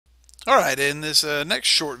Alright, and this next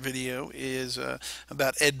short video is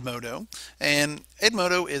about Edmodo. And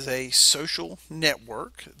Edmodo is a social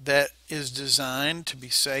network that is designed to be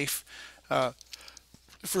safe uh,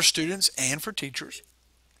 for students and for teachers.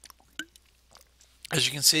 As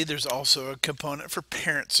you can see, there's also a component for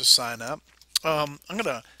parents to sign up. I'm going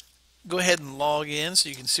to go ahead and log in so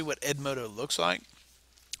you can see what Edmodo looks like.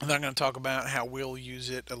 And then I'm going to talk about how we'll use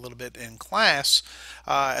it a little bit in class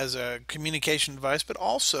as a communication device, but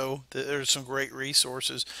also there's some great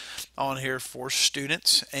resources on here for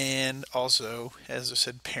students, and also, as I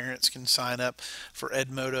said, parents can sign up for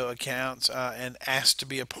Edmodo accounts and ask to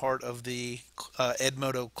be a part of the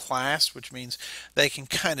Edmodo class, which means they can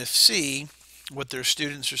kind of see what their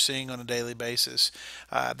students are seeing on a daily basis.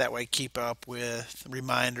 That way keep up with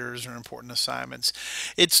reminders or important assignments.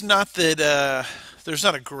 It's not that there's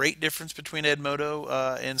not a great difference between Edmodo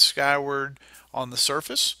and Skyward on the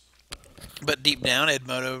surface, but deep down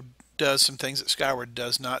Edmodo does some things that Skyward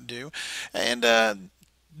does not do. And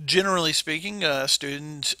generally speaking,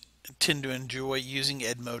 students tend to enjoy using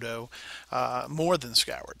Edmodo more than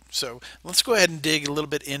Skyward. So let's go ahead and dig a little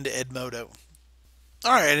bit into Edmodo.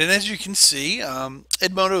 Alright, and as you can see,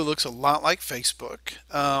 Edmodo looks a lot like Facebook.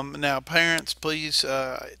 Now, parents, please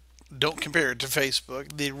don't compare it to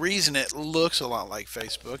Facebook. The reason it looks a lot like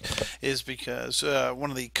Facebook is because one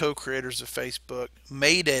of the co-creators of Facebook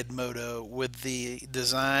made Edmodo with the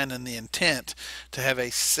design and the intent to have a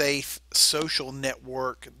safe social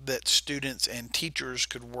network that students and teachers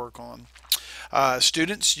could work on.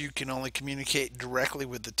 Students, you can only communicate directly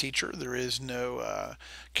with the teacher. There is no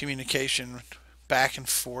communication back and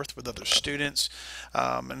forth with other students.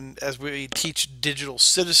 And as we teach digital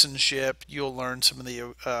citizenship, you'll learn some of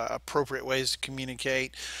the appropriate ways to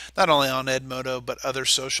communicate, not only on Edmodo, but other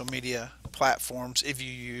social media platforms if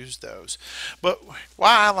you use those. But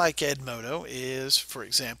why I like Edmodo is, for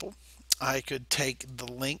example, I could take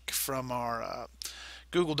the link from our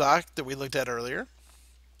Google Doc that we looked at earlier,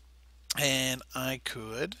 and I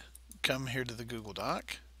could come here to the Google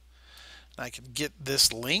Doc. I could get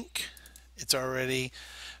this link. It's already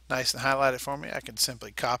nice and highlighted for me. I can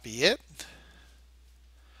simply copy it,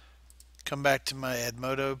 come back to my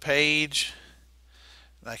Edmodo page,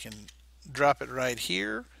 and I can drop it right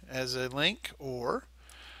here as a link, or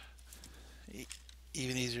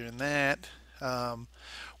even easier than that,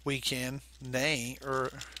 we can name or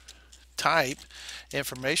type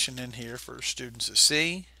information in here for students to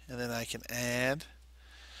see, and then I can add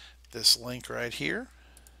this link right here,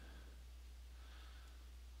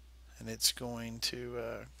 and it's going to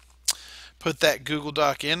put that Google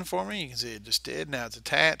Doc in for me. You can see it just did. Now it's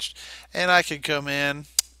attached, and I could come in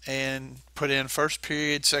and put in first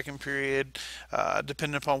period, second period,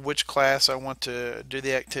 depending upon which class I want to do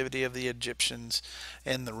the activity of the Egyptians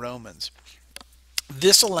and the Romans.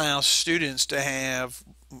 This allows students to have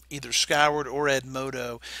either Skyward or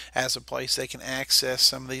Edmodo as a place they can access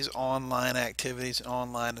some of these online activities,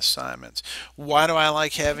 online assignments. Why do I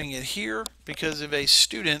like having it here? Because if a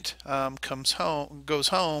student goes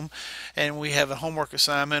home, and we have a homework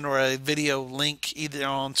assignment or a video link either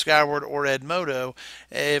on Skyward or Edmodo,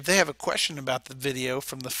 if they have a question about the video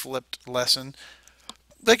from the flipped lesson,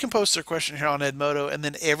 they can post their question here on Edmodo, and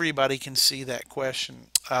then everybody can see that question.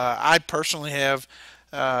 I personally have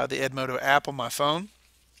the Edmodo app on my phone,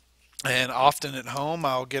 and often at home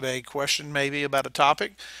I'll get a question maybe about a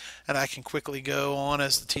topic, and I can quickly go on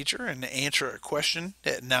as the teacher and answer a question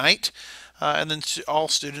at night, and then all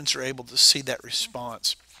students are able to see that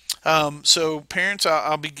response. So parents,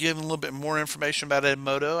 I'll be giving a little bit more information about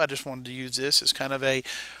Edmodo. I just wanted to use this as kind of a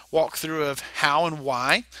walkthrough of how and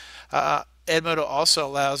why. Edmodo also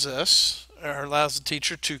allows us, or allows the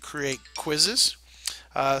teacher, to create quizzes.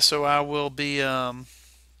 So I will be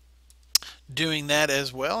doing that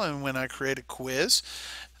as well, and when I create a quiz,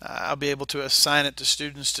 I'll be able to assign it to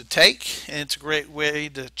students to take, and it's a great way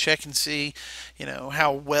to check and see,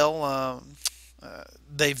 how well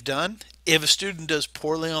they've done. If a student does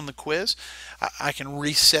poorly on the quiz, I can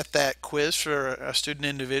reset that quiz for a student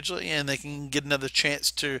individually, and they can get another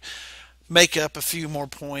chance to make up a few more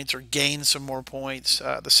points or gain some more points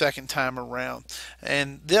the second time around.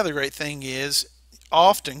 And the other great thing is,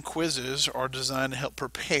 often quizzes are designed to help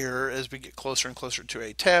prepare as we get closer and closer to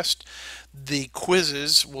a test. The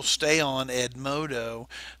quizzes will stay on Edmodo,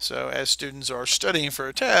 so as students are studying for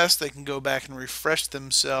a test, they can go back and refresh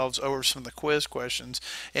themselves over some of the quiz questions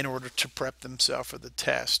in order to prep themselves for the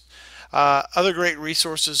test. Other great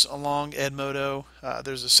resources along Edmodo,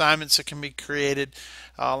 there's assignments that can be created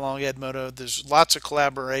along Edmodo. There's lots of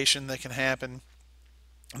collaboration that can happen.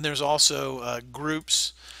 And there's also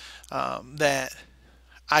groups that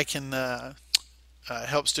I can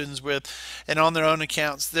help students with, and on their own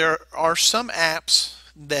accounts. There are some apps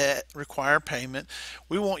that require payment.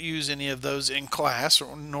 We won't use any of those in class,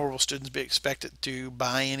 or nor will students be expected to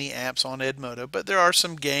buy any apps on Edmodo, but there are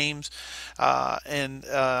some games and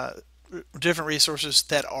different resources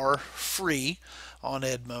that are free on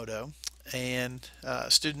Edmodo, and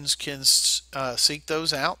students can seek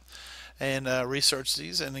those out and research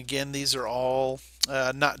these. And again, these are all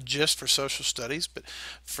not just for social studies, but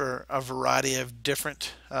for a variety of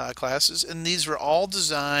different classes. And these were all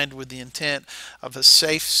designed with the intent of a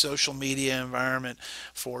safe social media environment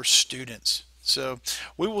for students. So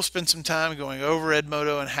we will spend some time going over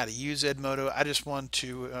Edmodo and how to use Edmodo. I just want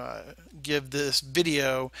to give this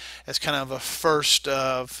video as kind of a first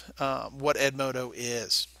of what Edmodo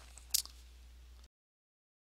is.